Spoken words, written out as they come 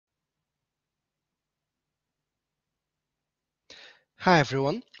Hi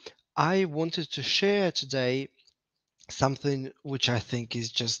everyone. I wanted to share today something which I think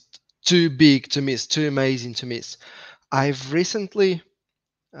is just too big to miss, too amazing to miss. I've recently,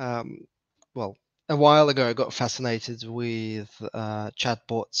 um, well, a while ago, I got fascinated with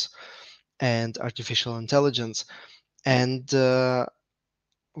chatbots and artificial intelligence. And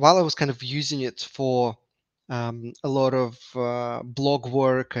while I was kind of using it for a lot of blog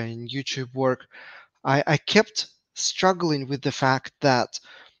work and YouTube work, I kept struggling with the fact that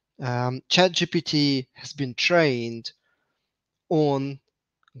ChatGPT has been trained on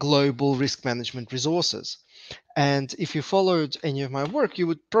global risk management resources. And if you followed any of my work, you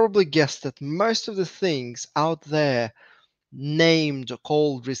would probably guess that most of the things out there named or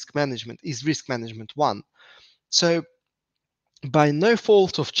called risk management is risk management one. So, by no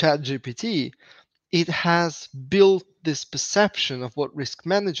fault of ChatGPT, it has built this perception of what risk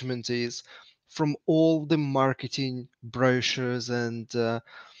management is from all the marketing brochures and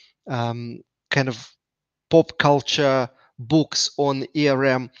kind of pop culture books on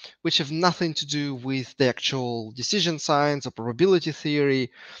ERM, which have nothing to do with the actual decision science or probability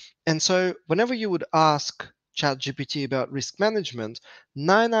theory. And so, whenever you would ask ChatGPT about risk management,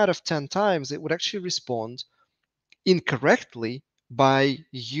 9 out of 10 times it would actually respond incorrectly by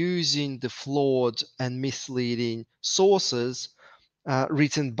using the flawed and misleading sources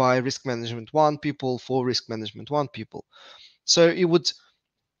written by risk management one people for risk management one people. So it would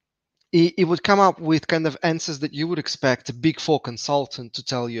come up with kind of answers that you would expect a big four consultant to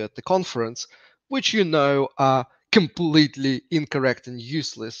tell you at the conference, which you know are completely incorrect and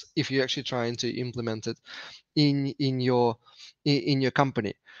useless if you're actually trying to implement it in your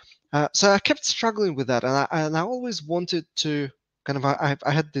company. So I kept struggling with that, and I always wanted to kind of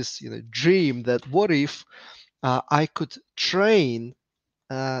I had this dream that what if I could train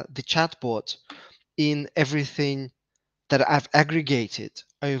the chatbot in everything that I've aggregated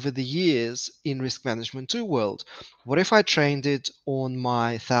over the years in risk management 2 world. What if I trained it on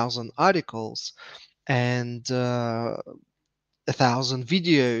my 1,000 articles and 1,000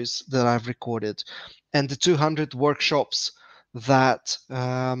 videos that I've recorded and the 200 workshops that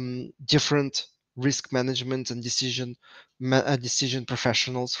different risk management and decision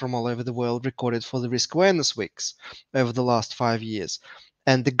professionals from all over the world recorded for the risk awareness weeks over the last 5 years,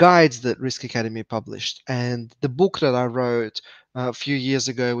 and the guides that Risk Academy published, and the book that I wrote a few years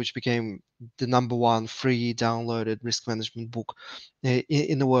ago, which became the number one free downloaded risk management book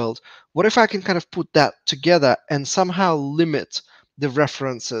in the world. What if I can kind of put that together and somehow limit the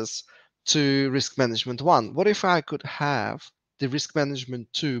references to risk management one? What if I could have the risk management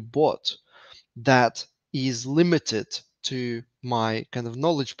two bot that is limited to my kind of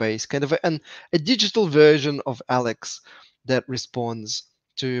knowledge base, kind of a digital version of Alex that responds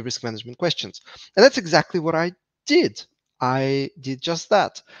to risk management questions? And that's exactly what I did. I did just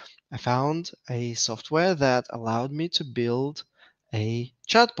that. I found a software that allowed me to build a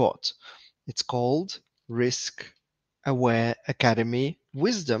chatbot. It's called Risk Aware Academy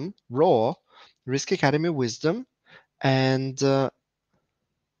Wisdom, raw Risk Academy Wisdom. And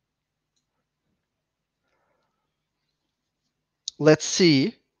let's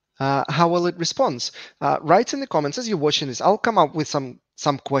see how well it responds. Write in the comments as you're watching this. I'll come up with some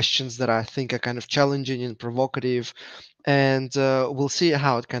questions that I think are kind of challenging and provocative, and we'll see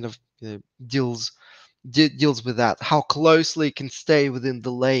how it kind of deals deals with that, how closely it can stay within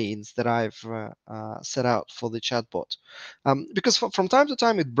the lanes that I've set out for the chatbot. Because from time to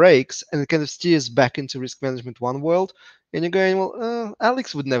time it breaks and it kind of steers back into risk management one world, and you're going, well,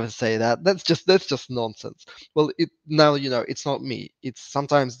 Alex would never say that. That's just nonsense. Well, now you know it's not me. It's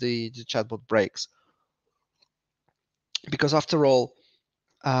sometimes the chatbot breaks because after all,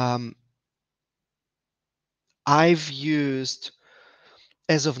 um, I've used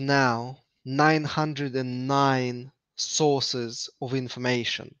as of now 909 sources of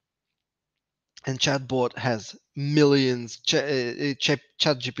information, and chatbot has millions.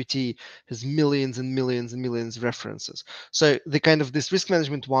 ChatGPT has millions and millions and millions of references. So the kind of this risk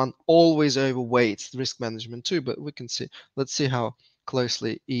management one always overweights the risk management two, but we can see. Let's see how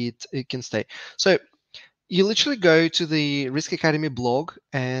closely it can stay. So you literally go to the Risk Academy blog,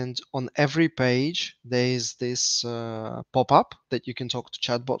 and on every page there's this pop-up that you can talk to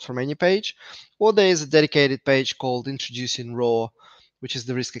chatbot from any page, or there's a dedicated page called Introducing Raw, which is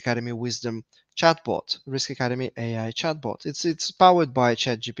the Risk Academy Wisdom chatbot, Risk Academy AI chatbot. It's powered by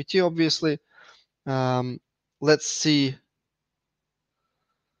ChatGPT, obviously. Um, let's see.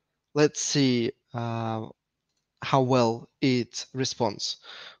 Let's see how well it responds.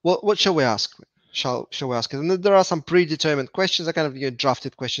 What shall we ask? shall we ask it? And then there are some predetermined questions, I kind of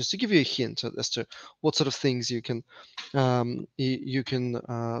drafted questions to give you a hint as to what sort of things you can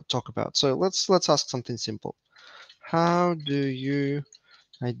talk about. So let's ask something simple. How do you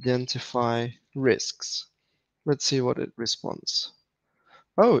identify risks? Let's see what it responds.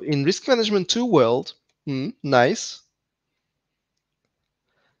 Oh, in risk management 2 world, nice.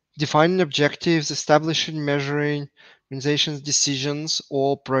 Defining objectives, establishing, measuring organization's decisions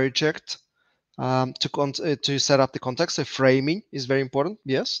or project to set up the context. So framing is very important.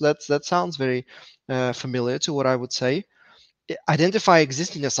 Yes, that sounds very familiar to what I would say. Identify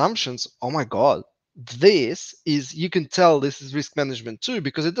existing assumptions. Oh my God, this is, you can tell this is risk management too,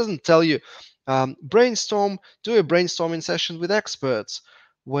 because it doesn't tell you do a brainstorming session with experts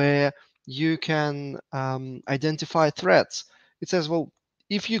where you can identify threats. It says, well,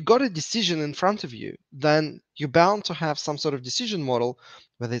 if you got a decision in front of you, then you're bound to have some sort of decision model,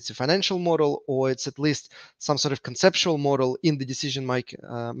 whether it's a financial model or it's at least some sort of conceptual model in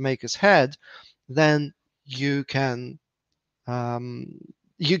the maker's head. Then you can um,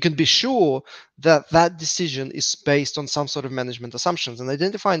 you can be sure that that decision is based on some sort of management assumptions, and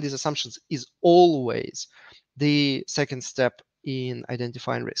identifying these assumptions is always the second step in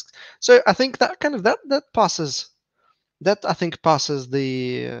identifying risks. So I think that I think passes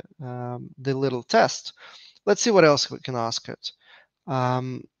the little test. Let's see what else we can ask it.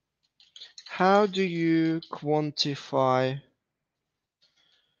 Um, how do you quantify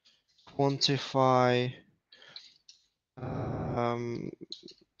um,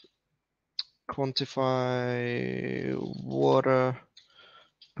 quantify water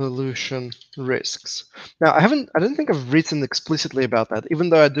pollution risks? Now, I don't think I've written explicitly about that, even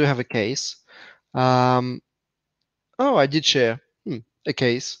though I do have a case. Um, oh, I did share a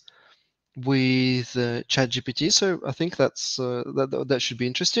case with ChatGPT, so I think that should be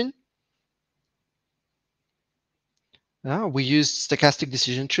interesting. We used stochastic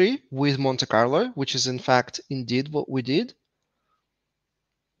decision tree with Monte Carlo, which is in fact indeed what we did.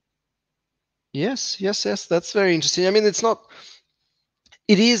 Yes, yes, yes, that's very interesting. I mean,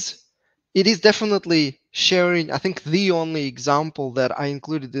 it is definitely sharing, I think, the only example that I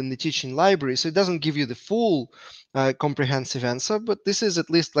included in the teaching library. So it doesn't give you the full comprehensive answer, but this is at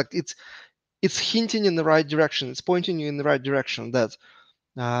least like it's hinting in the right direction. It's pointing you in the right direction that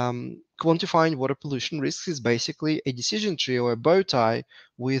quantifying water pollution risks is basically a decision tree or a bow tie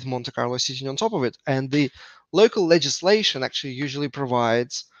with Monte Carlo sitting on top of it. And the local legislation actually usually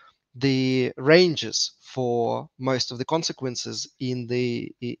provides the ranges for most of the consequences in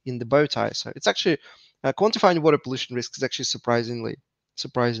the bow tie. So it's actually quantifying water pollution risks is actually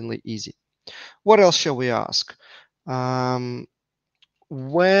surprisingly easy. What else shall we ask?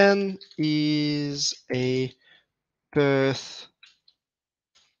 When is a Perth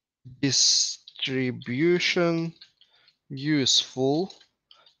distribution useful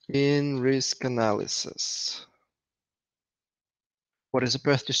in risk analysis? What is a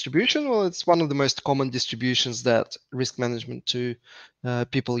Perth distribution? Well, it's one of the most common distributions that risk management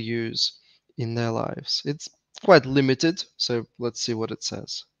people use in their lives. It's quite limited, so let's see what it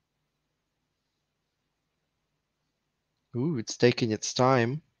says. Ooh, it's taking its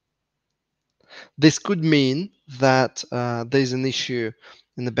time. This could mean that there's an issue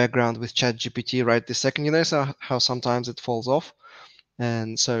in the background with ChatGPT right this second. You know how sometimes it falls off,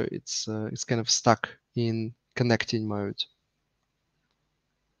 and so it's kind of stuck in connecting mode.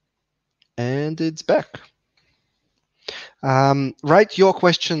 And it's back. Write your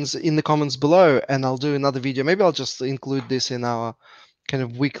questions in the comments below, and I'll do another video. Maybe I'll just include this in our kind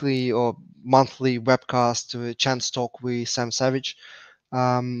of weekly or monthly webcast, chance talk with Sam Savage.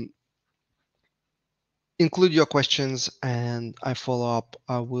 Include your questions, and I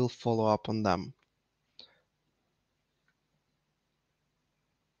will follow up on them.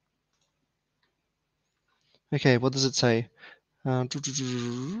 Okay, what does it say?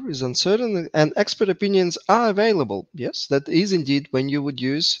 Is uncertain, and expert opinions are available. Yes, that is indeed when you would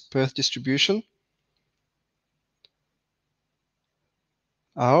use Perth distribution.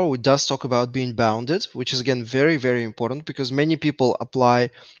 Oh, it does talk about being bounded, which is again very, very important because many people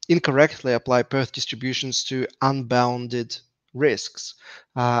incorrectly apply Perth distributions to unbounded risks,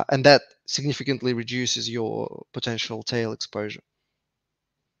 and that significantly reduces your potential tail exposure.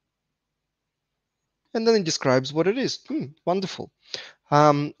 And then it describes what it is. Wonderful.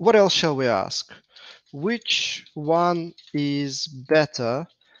 What else shall we ask? Which one is better,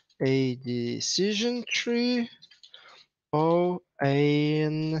 a decision tree or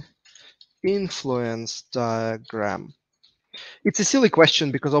an influence diagram? It's a silly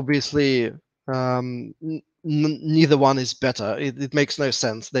question because obviously neither one is better. It makes no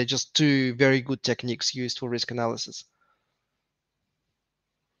sense. They're just two very good techniques used for risk analysis.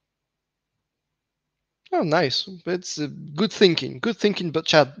 Oh, nice. It's good thinking, but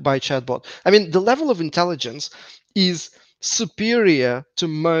by chatbot. I mean, the level of intelligence is superior to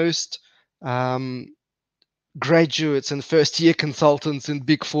most um, graduates and first year consultants in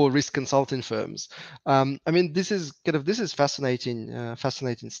big four risk consulting firms. I mean, this is fascinating,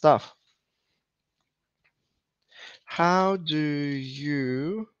 fascinating stuff. How do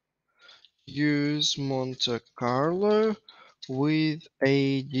you use Monte Carlo with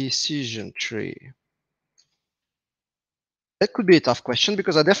a decision tree? That could be a tough question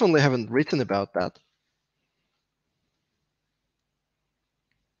because I definitely haven't written about that.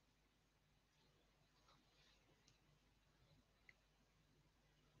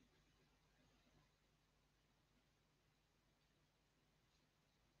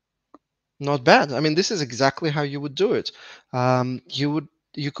 Not bad. I mean, this is exactly how you would do it.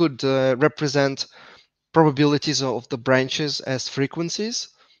 You could represent probabilities of the branches as frequencies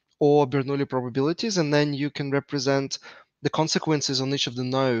or Bernoulli probabilities, and then you can represent the consequences on each of the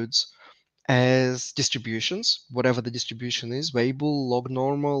nodes as distributions, whatever the distribution is, Weibull, log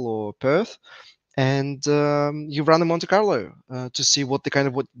normal, or Perth, and you run a Monte Carlo to see what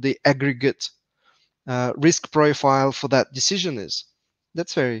the aggregate risk profile for that decision is.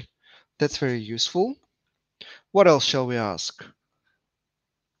 That's very that's very useful. What else shall we ask?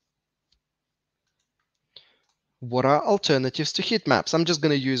 What are alternatives to heat maps? I'm just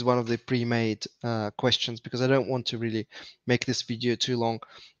going to use one of the pre-made questions because I don't want to really make this video too long.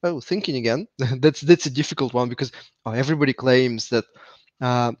 Oh, thinking again. That's a difficult one because everybody claims that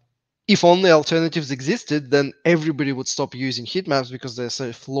uh, if only alternatives existed, then everybody would stop using heat maps because they're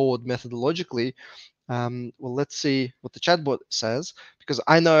so flawed methodologically. Well, let's see what the chatbot says, because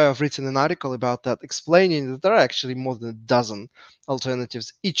I know I've written an article about that explaining that there are actually more than a dozen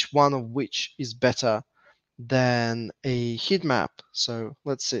alternatives, each one of which is better than a heat map. So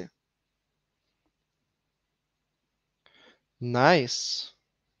let's see. Nice.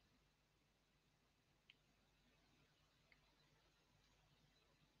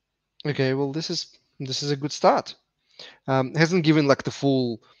 Okay, well this is a good start. Hasn't given like the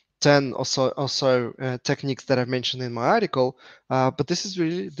full 10 or so techniques that I've mentioned in my article, but this is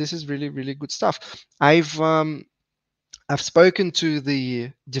really good stuff. I've spoken to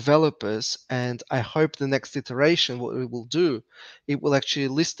the developers, and I hope the next iteration, what it will do, it will actually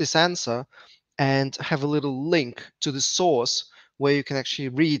list this answer and have a little link to the source where you can actually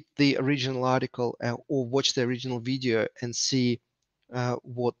read the original article or watch the original video and see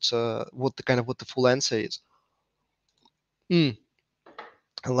what the what the full answer is. Mm,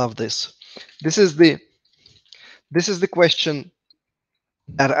 I love this. This is the this is the question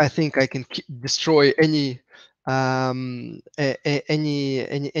that I think I can destroy any any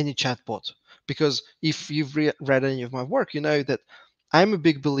chatbot, because if you've read any of my work, you know that I'm a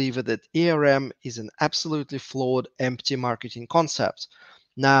big believer that ERM is an absolutely flawed, empty marketing concept.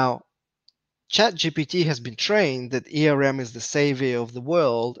 Now, ChatGPT has been trained that ERM is the savior of the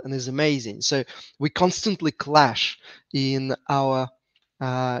world and is amazing. So we constantly clash in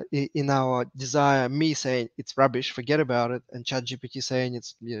in our desire. Me saying it's rubbish, forget about it, and ChatGPT saying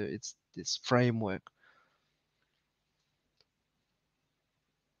it's this framework.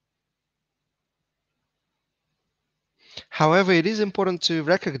 However, it is important to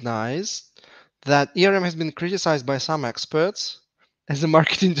recognize that ERM has been criticized by some experts as a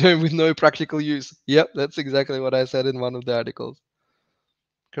marketing term with no practical use. Yep, that's exactly what I said in one of the articles.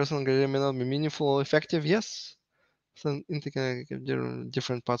 Personal engagement may not be meaningful or effective. Yes, some interconnected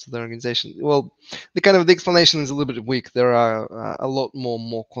different parts of the organization. Well, the explanation is a little bit weak. There are a lot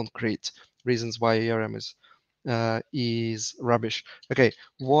more concrete reasons why ERM is rubbish. Okay,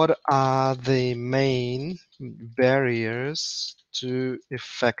 what are the main barriers to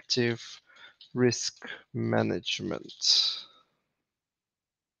effective risk management?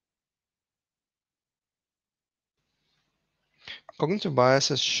 Cognitive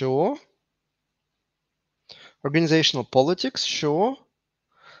biases, sure. Organizational politics, sure.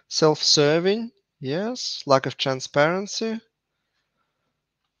 Self-serving, yes. Lack of transparency,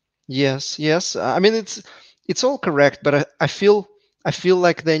 yes, yes. I mean, it's all correct, but I feel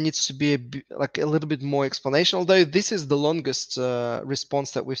like there needs to be like a little bit more explanation. Although this is the longest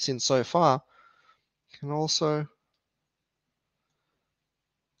response that we've seen so far. Can also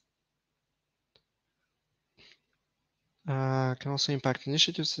can also impact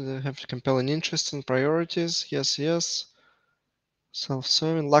initiatives that have compelling interests and priorities. Yes, yes.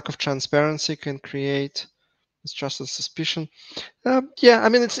 Self-serving, lack of transparency can create mistrust and suspicion. Yeah, I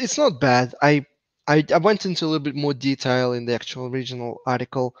mean it's not bad. I went into a little bit more detail in the actual original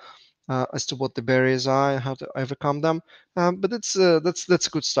article as to what the barriers are and how to overcome them. But that's a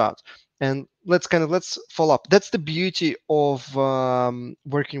good start. And let's follow up. That's the beauty of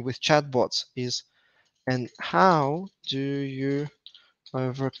working with chatbots is, and how do you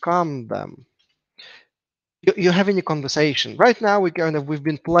overcome them? You're having a conversation right now. Um,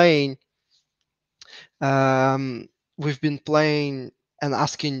 we've been playing and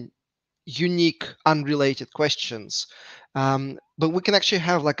asking unique, unrelated questions. But we can actually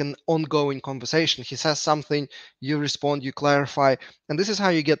have like an ongoing conversation. He says something, you respond, you clarify, and this is how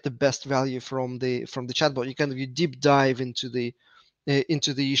you get the best value from the chatbot. You deep dive into the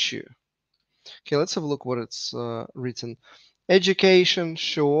issue. Okay, let's have a look what it's written. Education,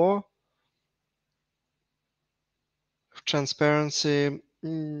 sure. Transparency,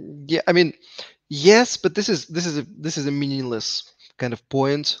 yeah. I mean, yes, but this is a meaningless kind of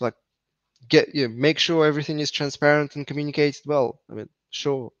point. Like, make sure everything is transparent and communicated well. I mean,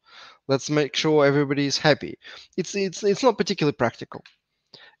 sure, let's make sure everybody is happy. It's not particularly practical.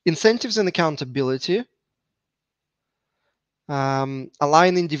 Incentives and accountability, align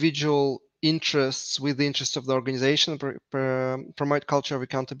individual interests with the interests of the organization, promote culture of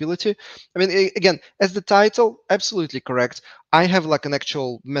accountability. I mean, again, as the title, absolutely correct. I have like an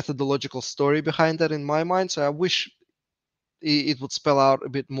actual methodological story behind that in my mind, so I wish it would spell out a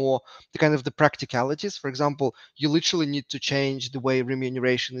bit more the practicalities. For example, you literally need to change the way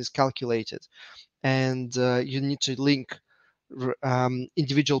remuneration is calculated, and you need to link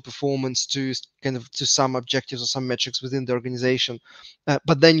individual performance to to some objectives or some metrics within the organization.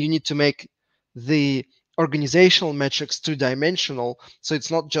 But then you need to make the organizational metrics two-dimensional, so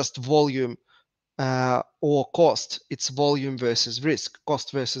it's not just volume or cost, it's volume versus risk,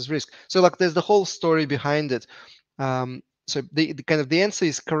 cost versus risk. So like there's the whole story behind it. So the answer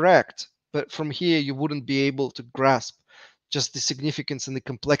is correct, but from here you wouldn't be able to grasp just the significance and the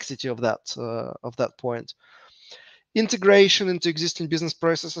complexity of that point. Integration into existing business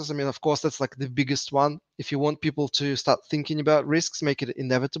processes. I mean, of course, that's like the biggest one. If you want people to start thinking about risks, make it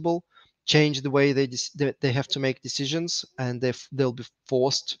inevitable. Change the way they have to make decisions, and they'll be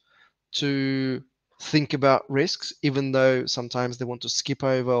forced to think about risks, even though sometimes they want to skip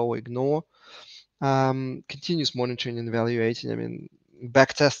over or ignore. Continuous monitoring and evaluating. I mean,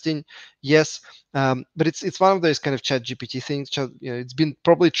 back testing, yes, but it's one of those kind of chat GPT things. It's been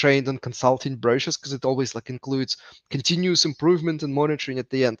probably trained on consulting brochures because it always like includes continuous improvement and monitoring at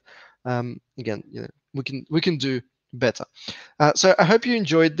the end. Again, we can do better. So I hope you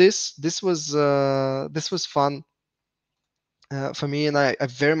enjoyed this. This was fun for me, and I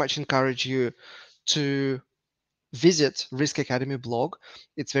very much encourage you to visit Risk Academy blog.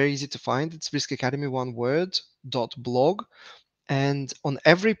 It's very easy to find. It's Risk Academy one word .blog, and on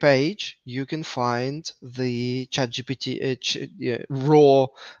every page you can find the ChatGPT raw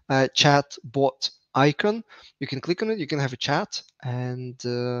chat bot icon. You can click on it. You can have a chat, and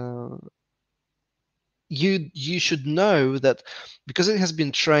you should know that because it has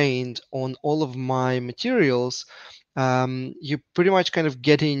been trained on all of my materials, you're pretty much kind of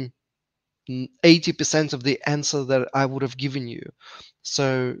getting 80% of the answer that I would have given you.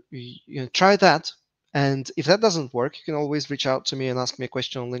 So try that. And if that doesn't work, you can always reach out to me and ask me a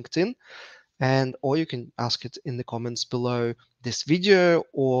question on LinkedIn, or you can ask it in the comments below this video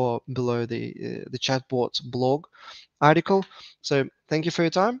or below the chatbot blog article. So thank you for your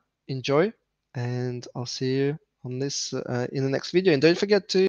time. Enjoy, and I'll see you on this in the next video. And don't forget to